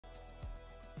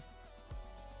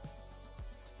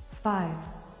5,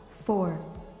 4,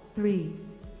 3,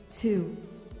 2,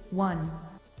 1.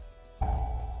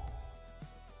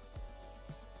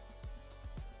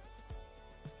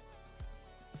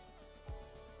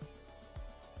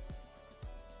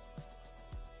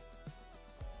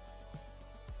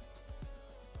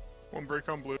 One break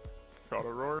on blue. Caught a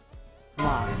roar.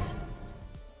 Loss.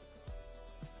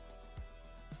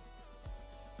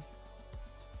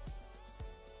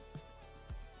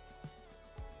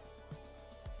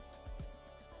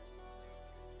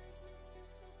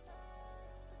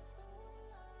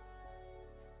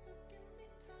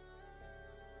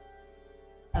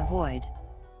 Avoid.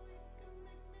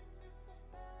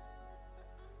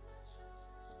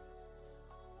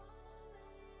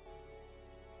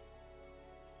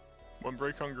 One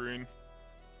break on green.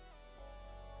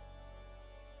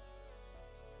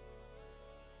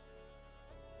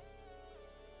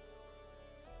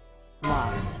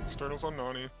 Loss. Externals on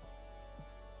Nani.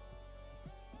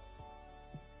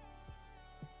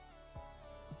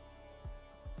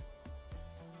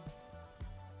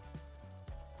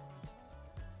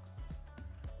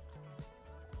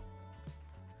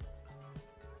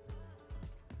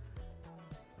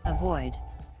 Avoid.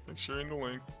 Make sure you're in the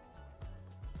link.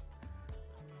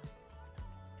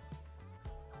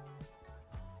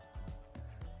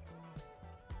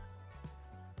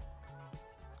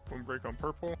 One break on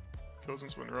purple.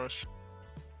 Chosen's Wind Rush.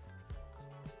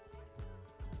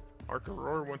 Arc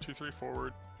Roar, 1, 2, 3,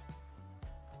 forward.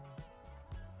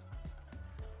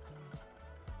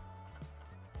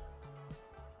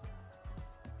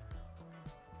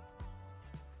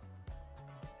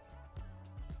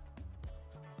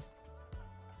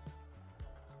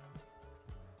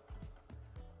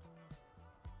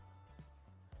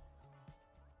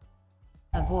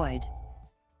 Avoid.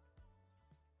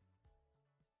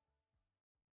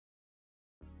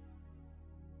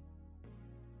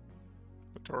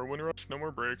 Toro Wind Rush, no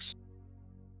more breaks.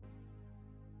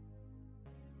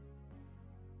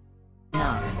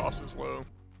 Knock. Boss is low.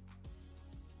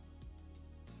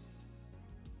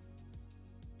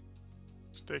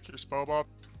 Stake your Spellbop.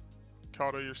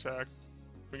 Kato your sack.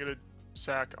 We get a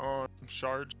sack on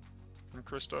Shard from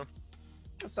Krista.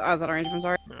 So I was out of range, I'm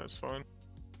sorry. Yeah, it's fine.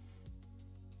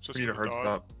 Just We need a hard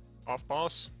stop. Off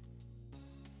boss.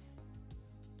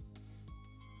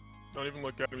 Don't even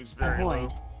look at him, he's very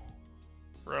Avoid. low.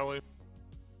 Rally.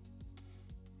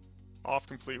 Off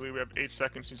completely, we have 8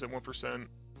 seconds, he's at 1%.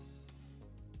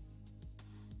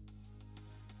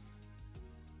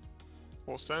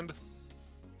 We'll send.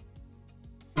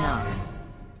 Knock.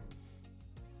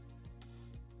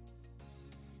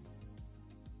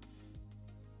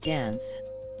 Dance.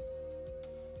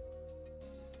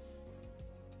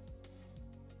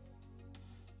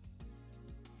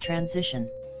 Transition.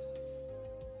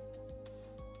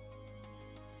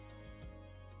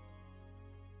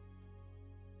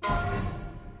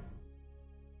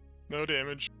 No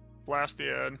damage. Blast the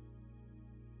ad.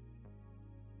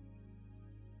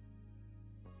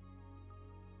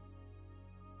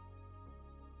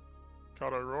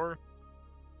 Caught a roar.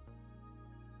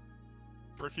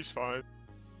 Ricky's 5.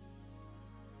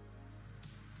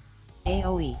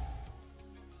 AoE.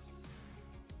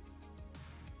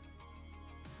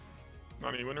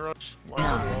 Not any Wind Rush. Lines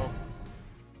on the wall.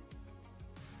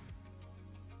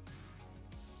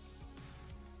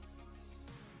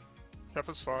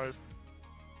 Keffa's 5.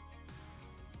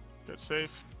 Get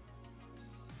safe.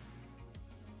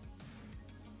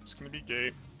 It's gonna be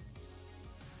gate.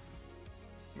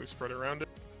 We spread around it.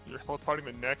 You're health-potting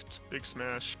the next big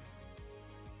smash.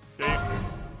 Gate.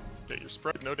 Get your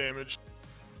spread, no damage.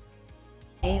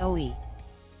 AoE.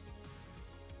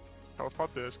 Health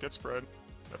pot this, get spread.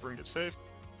 Everyone get safe.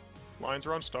 Lines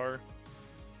are on star.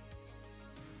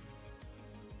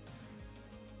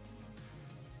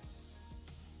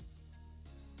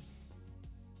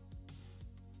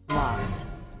 Loss.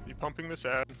 Be pumping this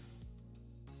ad.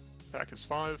 Pack is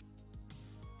 5.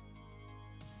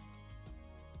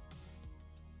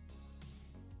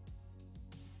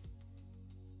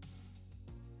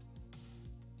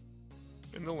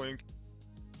 In the link.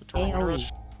 The Wind AoE.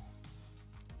 Rush.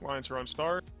 Lines are on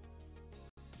star.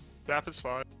 Dap is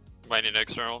 5. Might need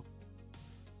external.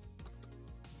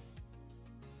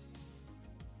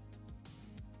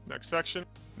 Next section.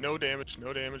 No damage,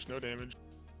 no damage, no damage.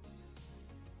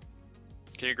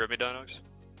 Can you grab me, Dinox?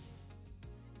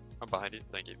 I'm behind you,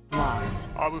 thank you. Loss.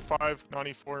 Abu 5,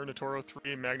 Nani 4, Natoro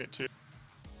 3, Magnet 2.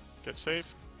 Get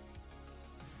safe.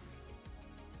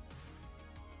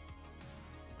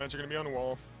 Lines are gonna be on the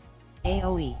wall.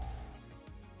 AoE.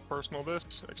 Personal this,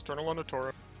 external on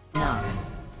Natoro. Knock.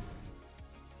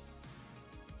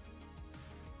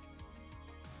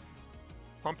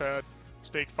 Pump ad.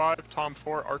 Stake 5, Tom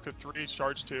 4, Arca 3,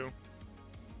 Charge 2.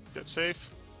 Get safe.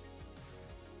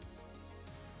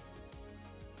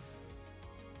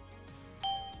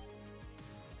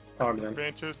 Hard then.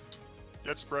 Advantage.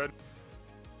 Get spread.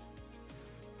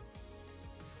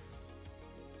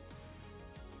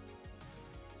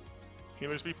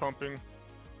 Healers be pumping.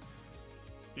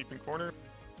 Deep in corner.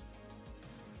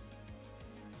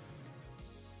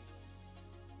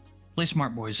 Play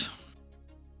smart, boys.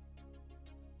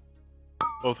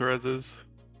 Both reses.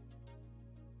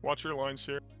 Watch your lines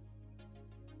here.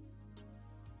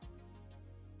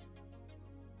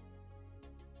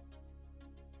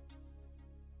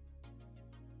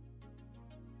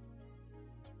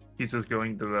 He's just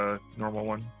going to the normal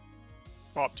one.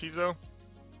 Pop Tizo.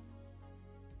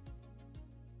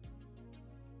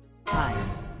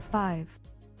 5,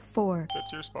 4, Get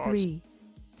to your spots. 3,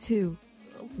 2,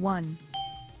 1.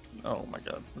 Oh my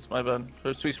god, that's my bad.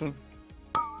 First sweet swing.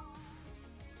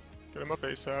 Get him up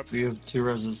ASAP. We have 2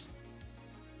 reses.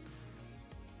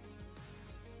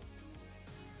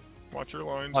 Watch your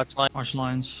lines. Watch line. Watch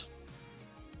lines.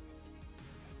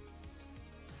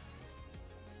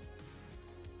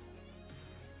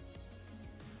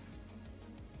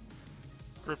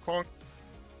 Grip Clonk.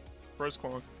 Press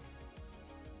Clonk.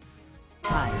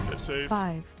 5, Get safe.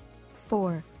 5,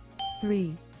 4,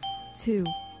 3, 2,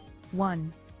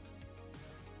 1.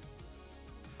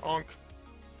 Onk.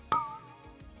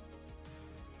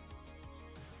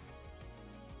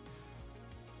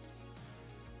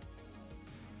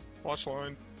 Watch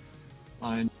line.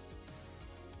 Line.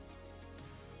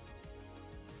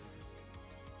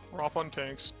 We're off on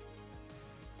tanks.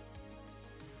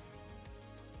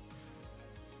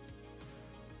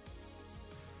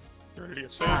 Get ready to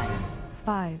get safe.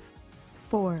 5,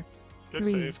 4, Get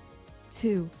 3, safe.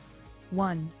 2,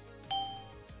 1.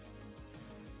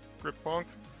 Grip Clonk.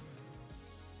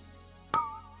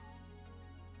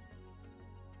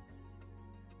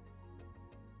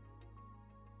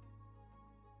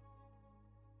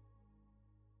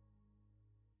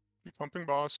 Be pumping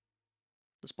boss.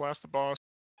 Just blast the boss.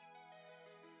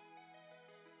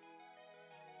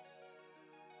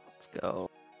 Let's go.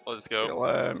 Let's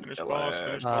go. Finish boss.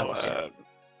 Finish boss.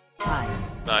 5,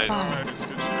 Nice. 5. Nice, good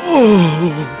shit.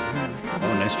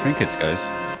 Oh, nice trinkets, guys.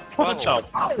 What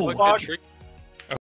the What good trick